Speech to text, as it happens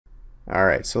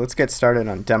Alright, so let's get started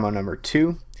on demo number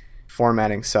 2,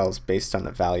 formatting cells based on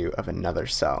the value of another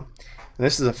cell. And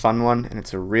this is a fun one, and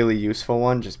it's a really useful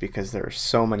one just because there are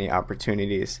so many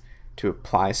opportunities to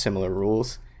apply similar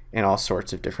rules in all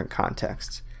sorts of different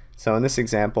contexts. So in this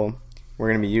example, we're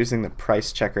going to be using the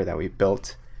price checker that we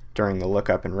built during the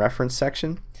lookup and reference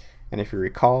section. And if you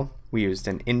recall, we used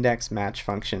an index match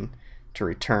function to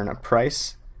return a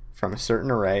price from a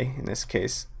certain array, in this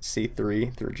case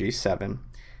C3 through G7,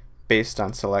 based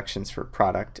on selections for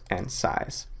product and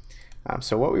size.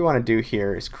 So what we want to do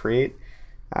here is create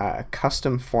a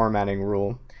custom formatting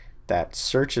rule that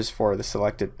searches for the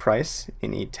selected price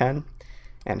in E10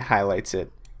 and highlights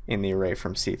it in the array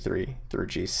from C3 through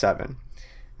G7.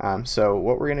 So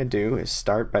what we're going to do is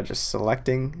start by just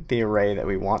selecting the array that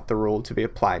we want the rule to be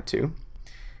applied to.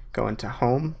 Go into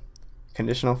Home,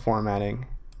 Conditional Formatting,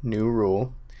 New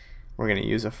Rule. We're going to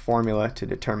use a formula to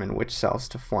determine which cells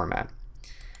to format.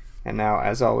 And now,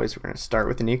 as always, we're going to start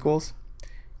with an equals.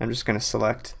 I'm just going to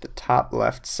select the top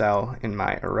left cell in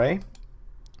my array,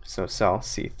 so cell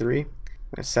C3. I'm going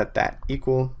to set that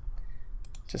equal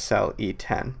to cell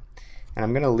E10. And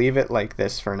I'm going to leave it like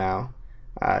this for now,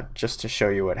 just to show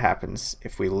you what happens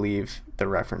if we leave the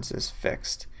references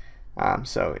fixed.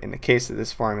 So in the case that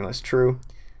this formula is true,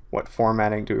 what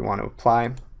formatting do we want to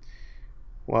apply?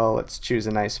 Well, let's choose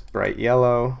a nice bright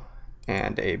yellow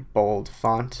and a bold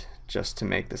font just to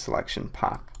make the selection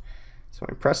pop. So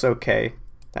when we press OK,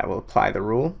 that will apply the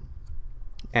rule,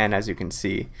 and as you can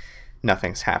see,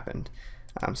 nothing's happened.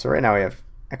 So right now we have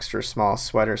extra small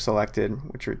sweater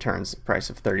selected, which returns the price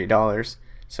of $30.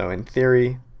 So in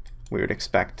theory, we would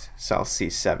expect cell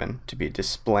C7 to be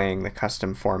displaying the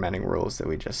custom formatting rules that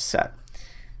we just set.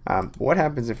 What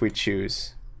happens if we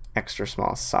choose extra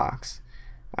small socks,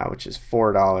 which is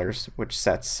 $4, which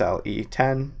sets cell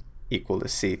E10 equal to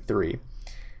C3?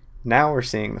 Now we're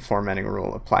seeing the formatting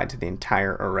rule applied to the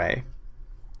entire array.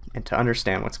 And to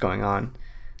understand what's going on,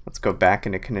 let's go back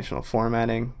into conditional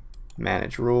formatting,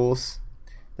 manage rules.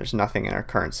 There's nothing in our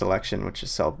current selection, which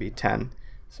is cell B10,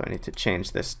 so I need to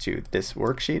change this to this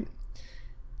worksheet.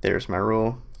 There's my rule.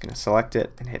 I'm going to select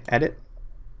it and hit edit.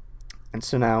 And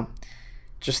so now,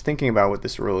 just thinking about what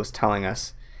this rule is telling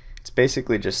us, it's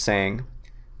basically just saying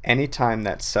anytime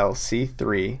that cell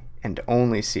C3 and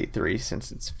only C3,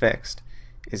 since it's fixed,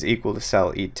 is equal to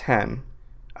cell E10,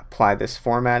 apply this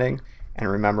formatting, and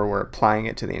remember we're applying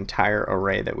it to the entire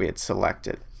array that we had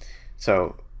selected.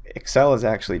 So Excel is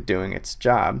actually doing its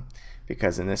job,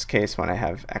 because in this case when I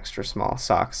have extra small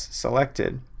socks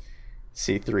selected,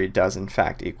 C3 does in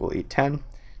fact equal E10,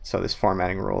 so this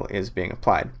formatting rule is being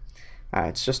applied.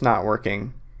 It's just not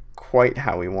working quite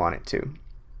how we want it to.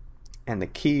 And the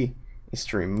key is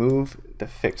to remove the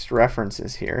fixed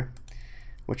references here,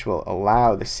 which will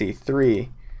allow the C3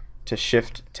 to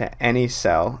shift to any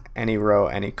cell, any row,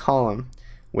 any column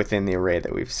within the array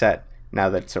that we've set, now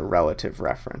that it's a relative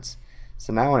reference.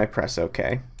 So now when I press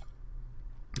OK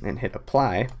and hit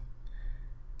apply,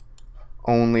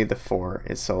 only the 4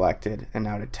 is selected. And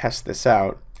now to test this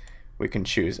out, we can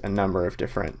choose a number of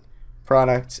different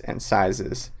products and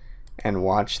sizes and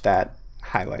watch that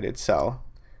highlighted cell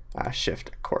shift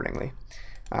accordingly.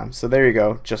 So there you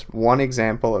go, just one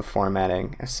example of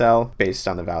formatting a cell based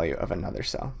on the value of another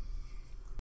cell.